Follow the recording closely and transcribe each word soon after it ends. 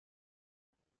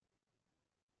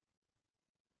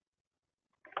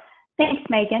Thanks,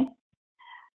 Megan.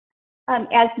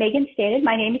 As Megan stated,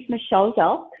 my name is Michelle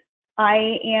Zelk.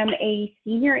 I am a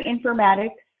senior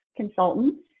informatics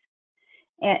consultant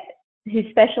who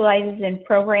specializes in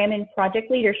program and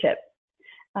project leadership.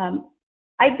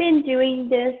 I've been doing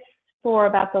this for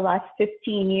about the last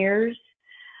 15 years,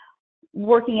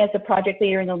 working as a project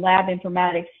leader in the lab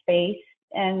informatics space.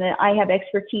 And I have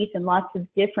expertise in lots of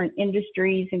different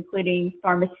industries, including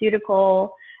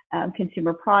pharmaceutical,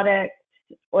 consumer products,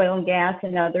 oil and gas,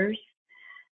 and others.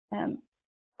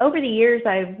 Over the years,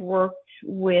 I've worked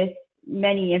with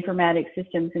many informatics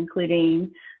systems,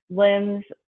 including LIMS,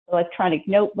 electronic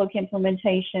notebook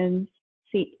implementations,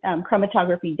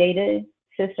 chromatography data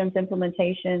systems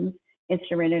implementations,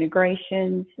 instrument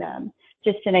integrations,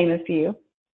 just to name a few.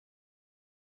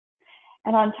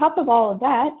 And on top of all of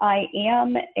that, I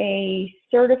am a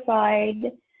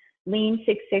certified Lean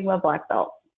Six Sigma Black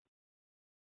Belt.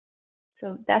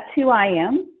 So that's who I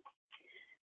am.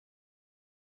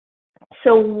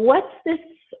 So what's this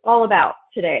all about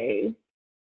today?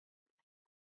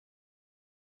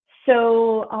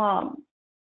 So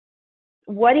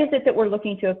what is it that we're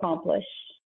looking to accomplish?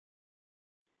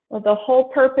 Well, the whole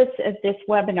purpose of this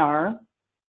webinar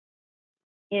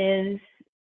is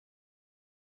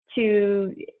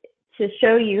to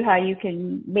show you how you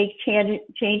can make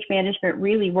change management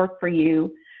really work for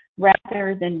you,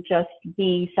 rather than just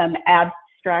being some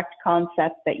abstract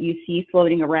concept that you see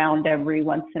floating around every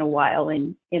once in a while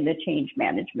in the change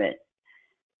management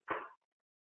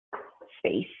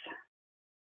space.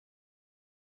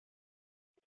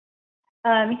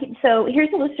 So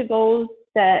here's a list of goals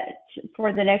that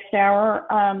for the next hour.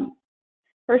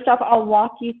 First off, I'll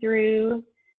walk you through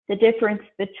the difference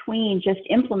between just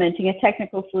implementing a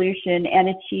technical solution and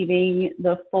achieving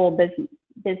the full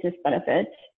business benefits.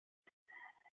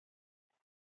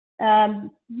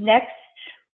 Next,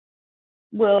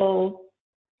 we'll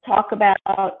talk about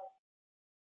we'll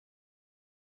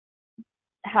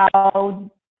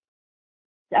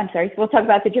talk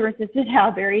about the differences in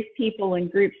how various people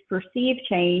and groups perceive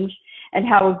change and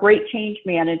how a great change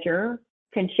manager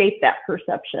can shape that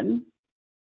perception.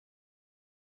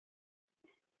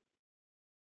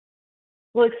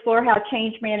 We'll explore how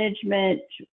change management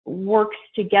works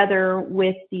together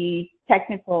with the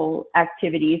technical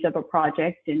activities of a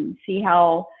project and see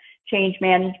how change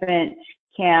management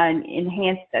can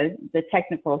enhance the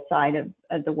technical side of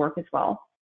the work as well.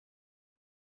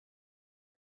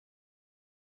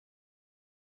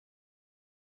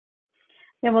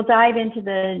 Then we'll dive into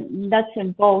the nuts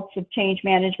and bolts of change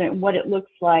management and what it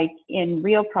looks like in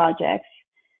real projects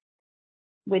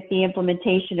with the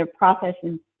implementation of process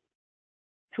and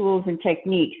tools and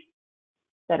techniques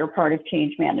that are part of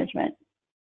change management.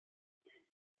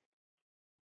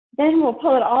 Then we'll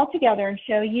pull it all together and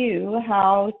show you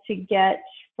how to get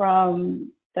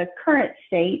from the current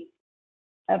state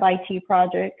of IT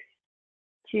projects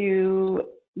to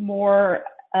more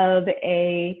of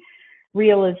a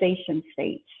realization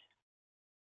state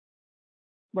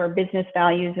where business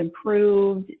value is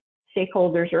improved,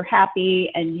 stakeholders are happy,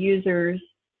 and users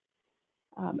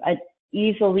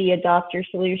easily adopt your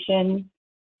solution.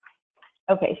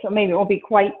 Okay, so maybe it won't be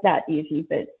quite that easy,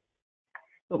 but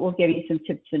we'll give you some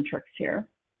tips and tricks here.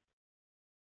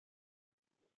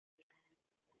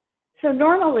 So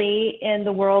normally in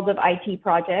the world of IT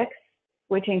projects,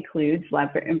 which includes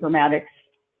lab informatics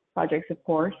projects, of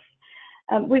course,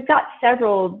 we've got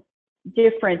several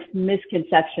different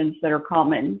misconceptions that are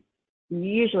common. You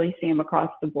usually see them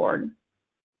across the board.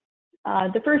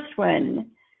 The first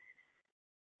one,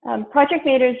 project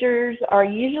managers are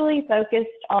usually focused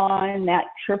on that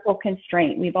triple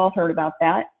constraint. We've all heard about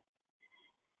that.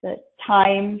 The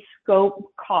time,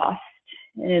 scope, cost.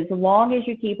 And as long as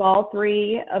you keep all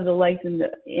three of the legs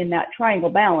in that triangle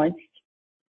balanced,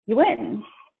 you win.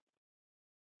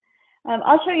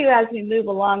 I'll show you as we move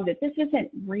along that this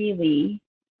isn't really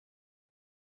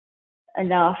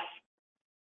enough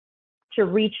to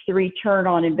reach the return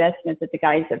on investment that the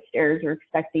guys upstairs are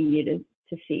expecting you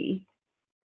to see.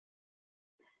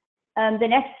 The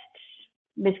next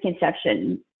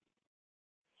misconception,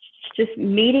 just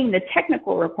meeting the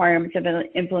technical requirements of an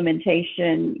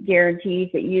implementation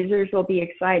guarantees that users will be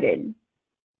excited.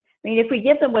 I mean, if we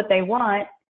give them what they want,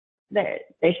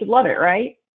 they should love it,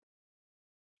 right?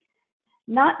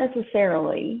 Not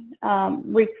necessarily.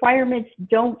 Requirements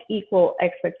don't equal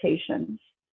expectations.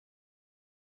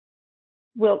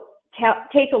 We'll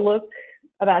take a look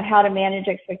about how to manage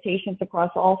expectations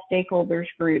across all stakeholders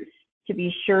groups to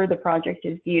be sure the project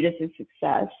is viewed as a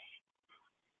success,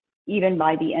 even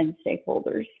by the end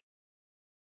stakeholders.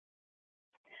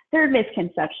 Third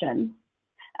misconception,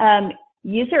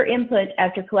 user input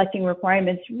after collecting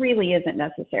requirements really isn't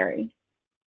necessary.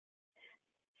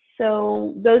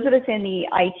 So those of us in the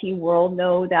IT world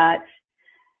know that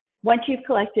once you've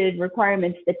collected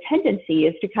requirements, the tendency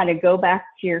is to kind of go back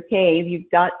to your cave. You've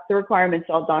got the requirements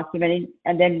all documented,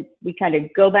 and then we kind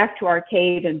of go back to our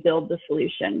cave and build the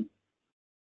solution.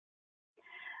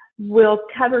 We'll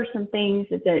cover some things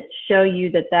that show you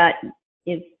that that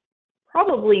is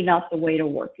probably not the way to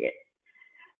work it.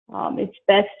 It's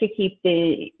best to keep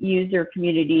the user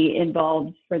community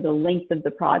involved for the length of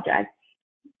the project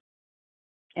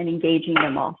and engaging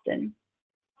them often.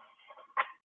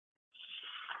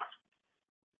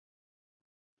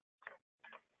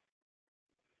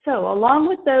 So along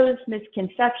with those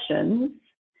misconceptions,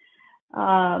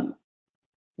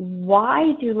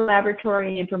 why do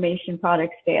laboratory information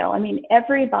products fail? I mean,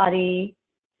 everybody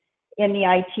in the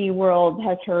IT world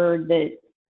has heard that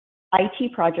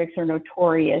IT projects are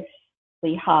notoriously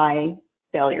high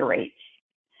failure rates.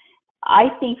 I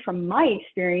think from my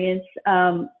experience,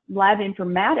 lab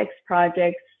informatics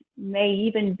projects may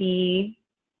even be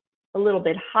a little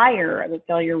bit higher of a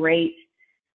failure rate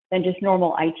than just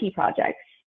normal IT projects.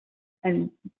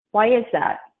 And why is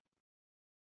that?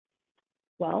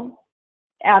 Well,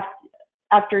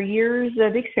 after years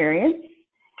of experience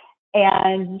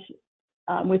and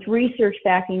with research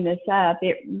backing this up,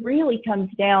 it really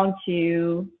comes down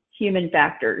to human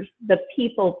factors, the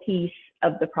people piece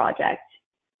of the project,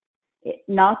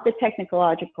 not the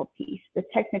technological piece. The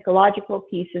technological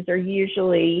pieces are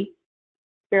usually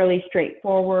fairly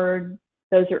straightforward.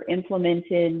 Those are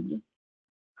implemented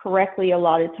correctly a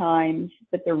lot of times,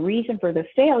 but the reason for the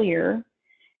failure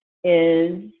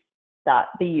is that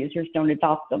the users don't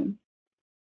adopt them.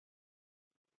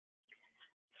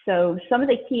 So some of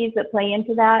the keys that play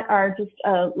into that are just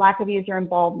a lack of user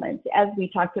involvement. As we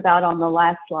talked about on the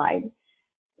last slide,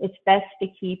 it's best to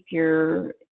keep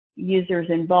your users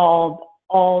involved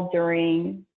all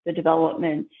during the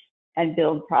development and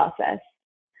build process.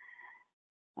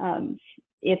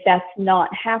 If that's not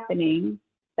happening,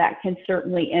 that can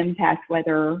certainly impact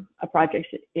whether a project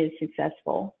is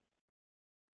successful.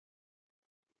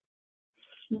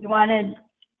 You want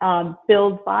to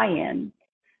build buy-in.